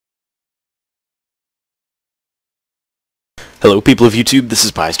Hello people of YouTube, this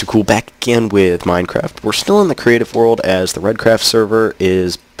is Pies2Cool back again with Minecraft. We're still in the creative world as the Redcraft server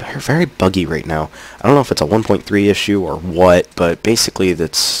is very buggy right now. I don't know if it's a 1.3 issue or what, but basically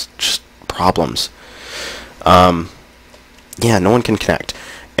that's just problems. Yeah, no one can connect.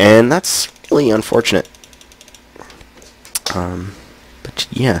 And that's really unfortunate. But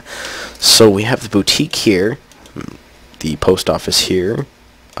yeah, so we have the boutique here, the post office here,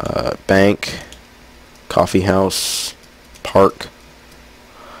 bank, coffee house, park.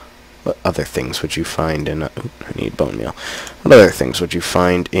 What other things would you find in I need bone meal. What other things would you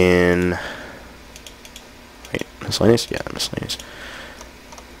find in wait, miscellaneous? Yeah, miscellaneous.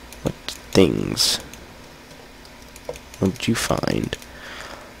 What things would you find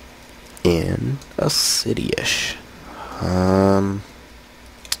in a city-ish? That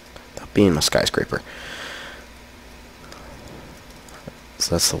being a skyscraper.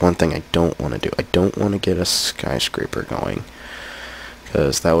 So that's the one thing I don't want to do. I don't want to get a skyscraper going,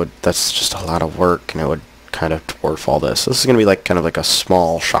 because that's just a lot of work, and it would kind of dwarf all this. This is going to be like kind of like a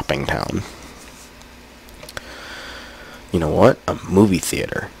small shopping town. You know what? A movie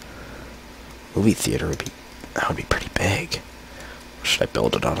theater. Movie theater would be pretty big. What should I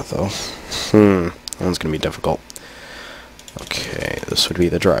build it out of though? That one's going to be difficult. Okay, this would be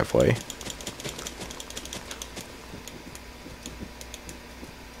the driveway.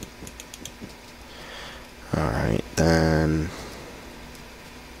 Alright, then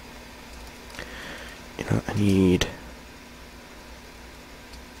you know, I need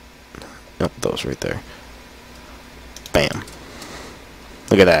those right there. Bam.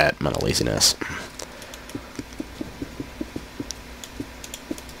 Look at that amount of laziness.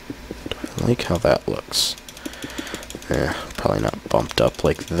 Do I like how that looks? Probably not bumped up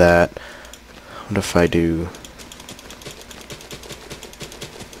like that. What if I do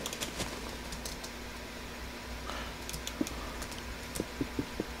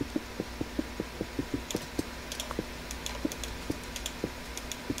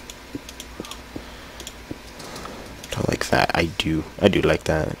that? I do like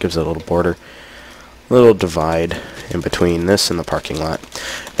that. It gives it a little border, a little divide in between this and the parking lot.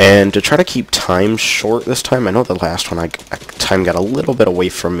 And to try to keep time short this time, I know the last one time got a little bit away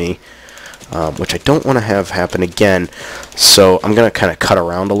from me, which I don't want to have happen again. So I'm gonna kind of cut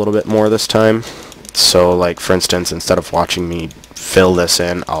around a little bit more this time. So like for instance, instead of watching me fill this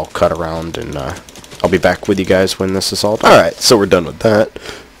in, I'll cut around and I'll be back with you guys when this is all done. Alright, so we're done with that.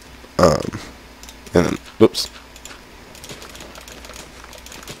 And then, whoops.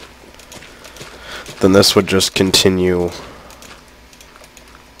 Then this would just continue.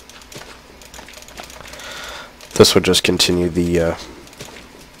 This would just continue the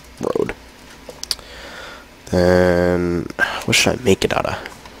road. Then what should I make it out of?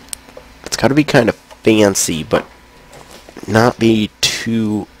 It's got to be kind of fancy, but not be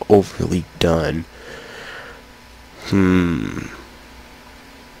too overly done.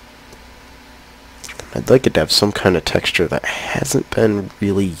 I'd like it to have some kind of texture that hasn't been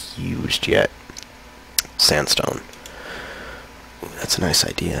really used yet. Sandstone. Ooh, that's a nice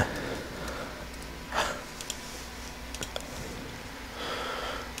idea.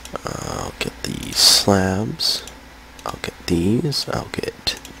 I'll get these slabs. I'll get these. I'll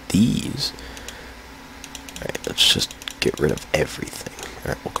get these. Alright, let's just get rid of everything.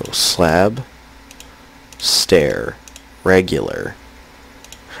 Alright, we'll go slab, stair, regular.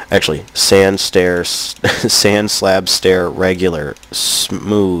 Actually, sand, stair, sand, slab, stair, regular,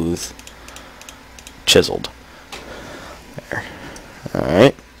 smooth, chiseled. There. All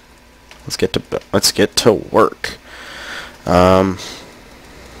right. Let's get to work.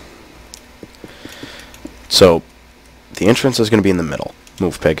 So the entrance is going to be in the middle.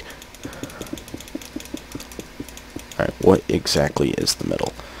 Move, pig. All right. What exactly is the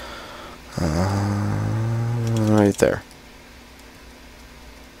middle? Right there.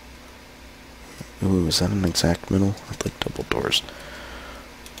 Ooh, is that an exact middle? I'd like double doors.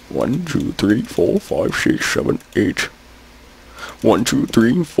 1, 2, 3, 4, 5, 6, 7, 8. 1, 2,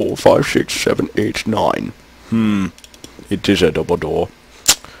 3, 4, 5, 6, 7, 8, 9. It is a double door.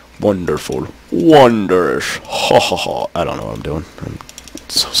 Wonderful. Wondrous. Ha ha ha. I don't know what I'm doing. I'm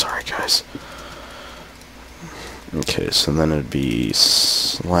so sorry, guys. Okay, so then it'd be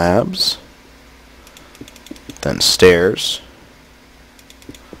slabs. Then stairs.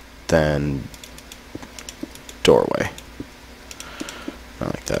 Then doorway. I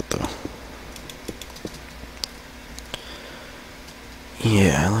like that though.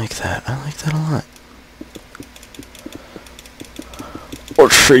 Yeah, I like that. I like that a lot.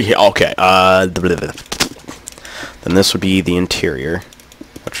 Let's see here. Okay. Then this would be the interior,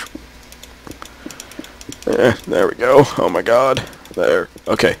 which There we go. Oh my god. There.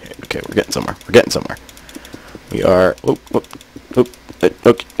 Okay. Okay, we're getting somewhere. We're getting somewhere. We are... Oop, oop, oop.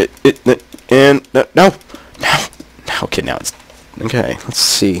 Okay. And... No. No. Okay, now it's... Okay, let's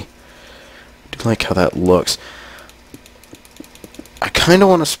see. I do like how that looks. I kind of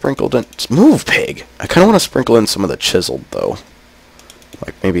want to sprinkle in... Move, pig! I kind of want to sprinkle in some of the chiseled, though.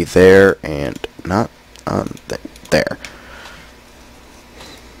 Like, maybe there and not on there.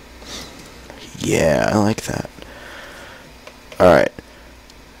 Yeah, I like that. Alright.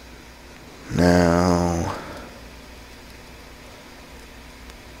 Now...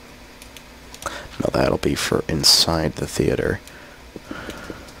 No, that'll be for inside the theater.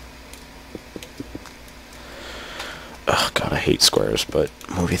 Ugh, God, I hate squares, but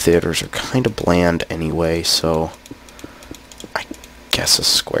movie theaters are kind of bland anyway, so... I guess a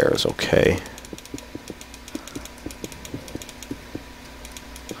square is okay.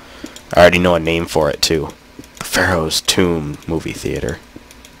 I already know a name for it, too. The Pharaoh's Tomb movie theater.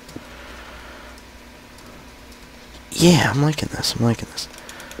 Yeah, I'm liking this. I'm liking this.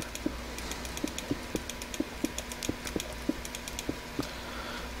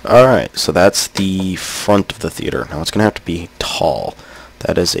 Alright, so that's the front of the theater. Now it's going to have to be tall.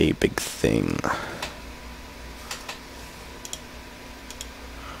 That is a big thing.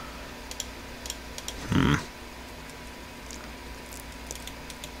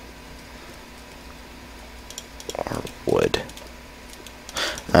 Or wood.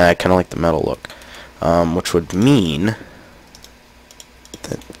 I kind of like the metal look. Which would mean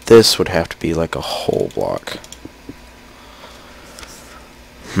that this would have to be like a whole block.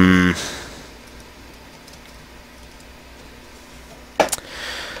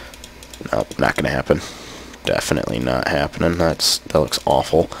 Nope, not gonna happen. Definitely not happening. That looks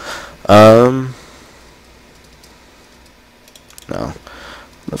awful. No.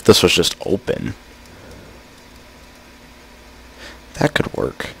 If this was just open, that could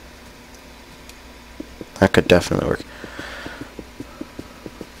work. That could definitely work.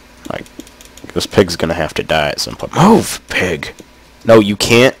 Like, this pig's gonna have to die at some point. Move, pig! No, you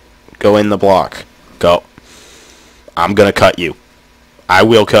can't go in the block. Go. I'm gonna cut you. I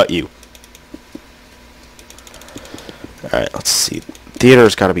will cut you. Alright, let's see.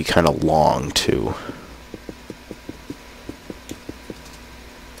 Theater's gotta be kind of long, too.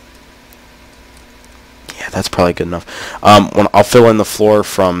 Yeah, that's probably good enough. I'll fill in the floor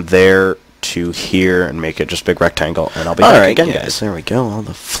from there to here and make it just a big rectangle, and I'll be back again, guys. There we go. All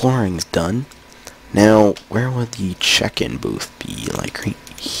the flooring's done. Now, where would the check-in booth be? Like right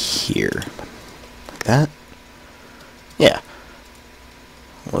here. Like that? Yeah.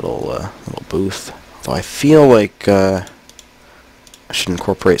 Little booth. Although I feel like I should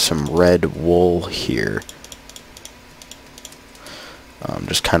incorporate some red wool here.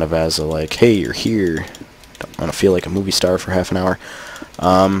 Just kind of as a like, hey, you're here. Don't want to feel like a movie star for half an hour.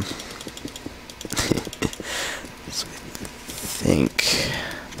 So I think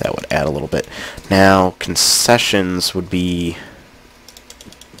that would add a little bit. Now, concessions would be...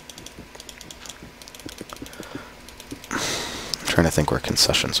 I'm trying to think where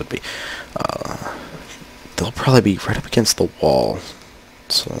concessions would be. They'll probably be right up against the wall.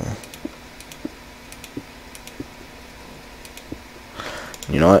 So...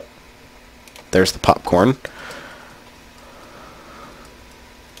 You know what? There's the popcorn.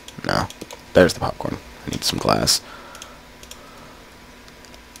 No. There's the popcorn. I need some glass.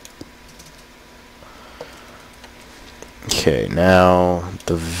 Okay, now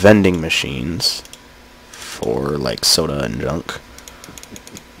the vending machines for like soda and junk.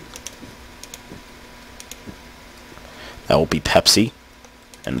 That will be Pepsi.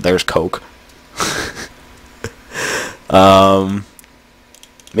 And there's Coke.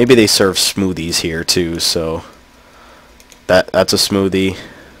 Maybe they serve smoothies here too, so that's a smoothie.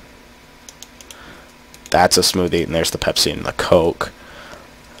 That's a smoothie, and there's the Pepsi and the Coke.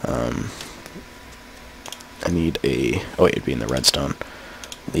 I need a... Oh, wait, it'd be in the redstone.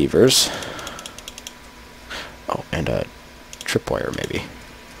 Levers. Oh, and a tripwire, maybe.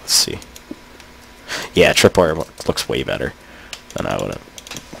 Let's see. Yeah, tripwire looks way better than I would have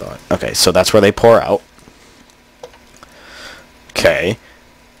thought. Okay, so that's where they pour out. Okay.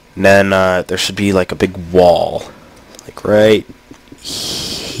 And then there should be like a big wall. Like right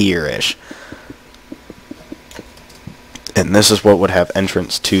here-ish. And this is what would have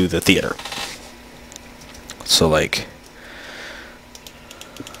entrance to the theater. So like...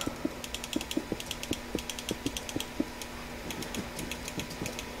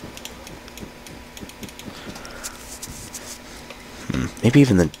 Maybe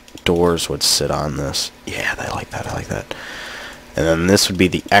even the doors would sit on this. Yeah, I like that, I like that. And then this would be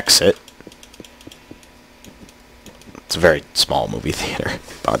the exit. It's a very small movie theater,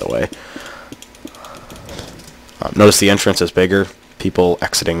 by the way. Notice the entrance is bigger. People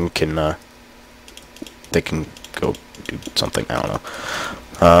exiting can, they can go do something. I don't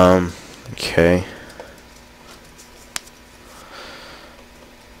know. Okay.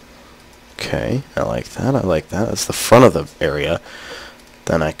 Okay, I like that. I like that. That's the front of the area.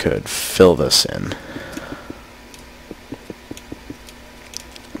 Then I could fill this in.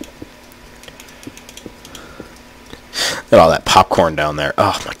 Look at all that popcorn down there.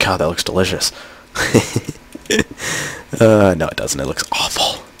 Oh my god, that looks delicious. No, it doesn't. It looks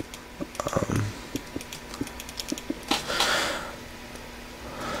awful.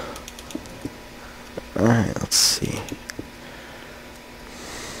 Alright, let's see.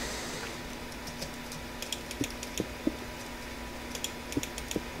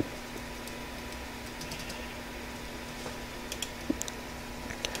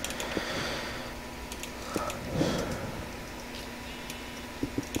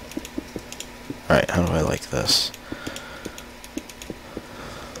 Alright, how do I like this?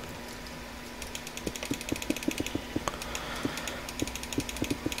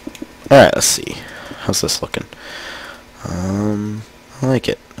 Alright, let's see. How's this looking? I like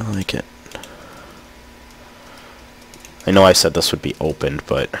it. I like it. I know I said this would be opened,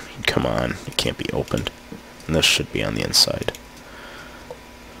 but, I mean, come on. It can't be opened. And this should be on the inside.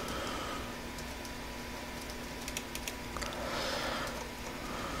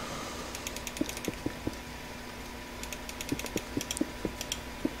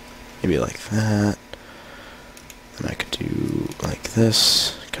 Maybe like that. And I could do like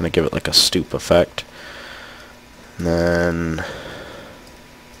this. Kind of give it like a stoop effect. And then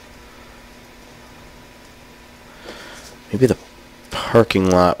maybe the parking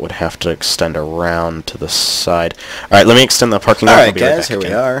lot would have to extend around to the side. Alright, let me extend the parking lot. Alright guys, here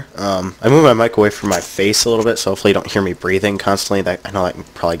we are. I moved my mic away from my face a little bit, so hopefully you don't hear me breathing constantly. That I know that can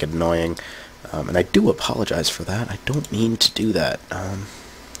probably get annoying. And I do apologize for that. I don't mean to do that.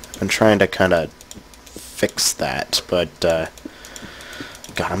 I've been trying to kind of fix that, but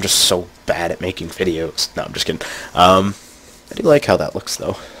God, I'm just so bad at making videos. No, I'm just kidding. I do like how that looks,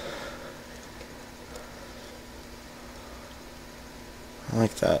 though. I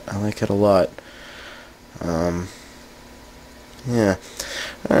like that. I like it a lot. Yeah.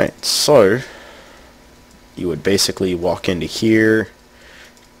 Alright, so you would basically walk into here.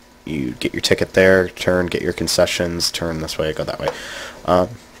 You get your ticket there, turn, get your concessions, turn this way, go that way.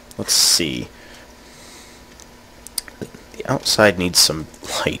 Let's see. The outside needs some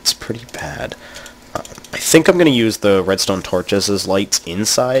lights pretty bad. I think I'm going to use the redstone torches as lights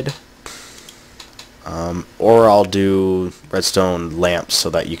inside. Or I'll do redstone lamps so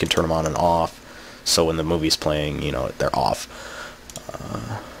that you can turn them on and off. So when the movie's playing, you know, they're off.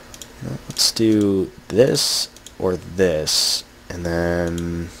 Let's do this or this. And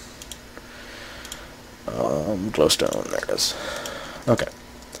then glowstone, there it is. Okay.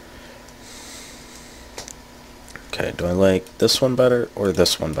 Okay, do I like this one better or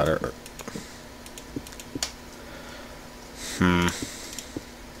this one better?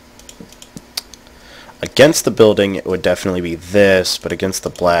 Against the building, it would definitely be this, but against the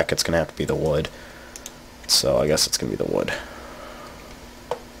black, it's going to have to be the wood. So I guess it's going to be the wood.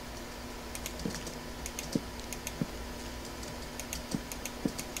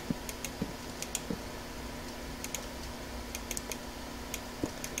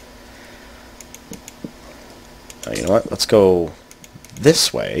 You know what? Let's go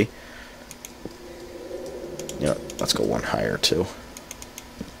this way. You know, let's go one higher too.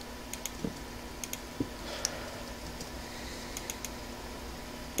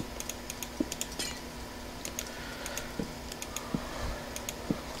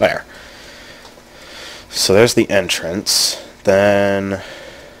 There. So there's the entrance. Then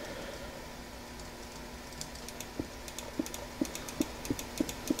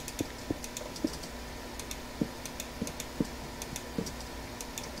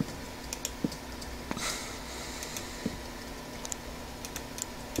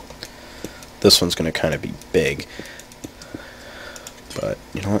this one's going to kind of be big. But,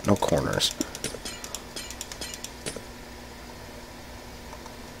 you know what? No corners.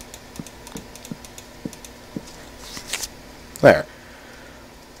 There.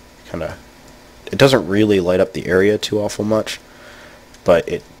 Kind of. It doesn't really light up the area too awful much, but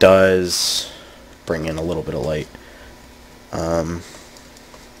it does bring in a little bit of light.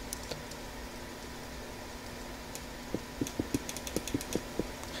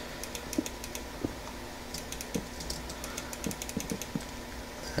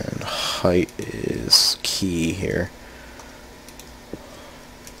 And height is key here.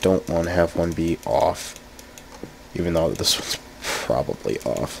 Don't want to have one be off. Even though this one's probably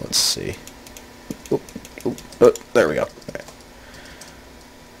off. Let's see. Oop, oop, there we go.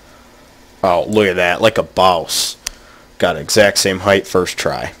 Oh, look at that. Like a boss. Got exact same height first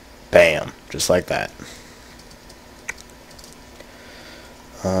try. Bam. Just like that.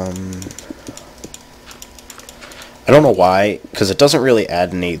 I don't know why, because it doesn't really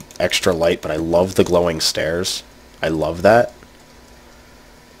add any extra light, but I love the glowing stairs. I love that.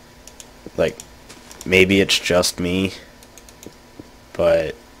 Like, maybe it's just me,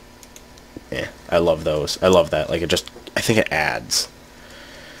 but yeah, I love those. I love that. Like, I think it adds.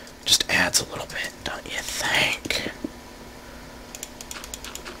 Just adds a little bit, don't you think?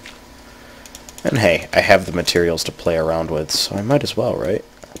 And hey, I have the materials to play around with, so I might as well, right?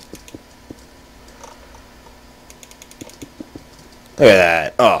 Look at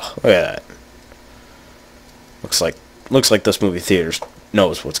that. Oh, look at that. Looks like this movie theater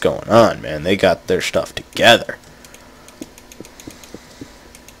knows what's going on, man. They got their stuff together.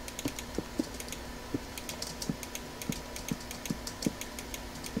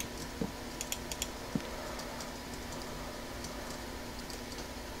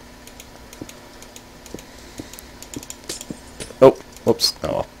 Oh, whoops.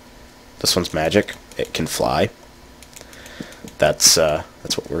 Oh, well. This one's magic. It can fly. That's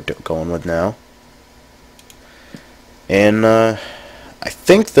what we're going with now. And I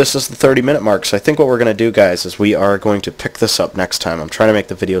think this is the 30-minute mark, so I think what we're going to do, guys, is we are going to pick this up next time. I'm trying to make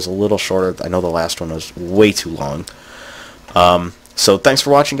the videos a little shorter. I know the last one was way too long. So thanks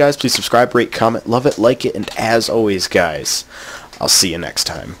for watching, guys. Please subscribe, rate, comment, love it, like it, and as always, guys, I'll see you next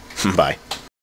time. Bye.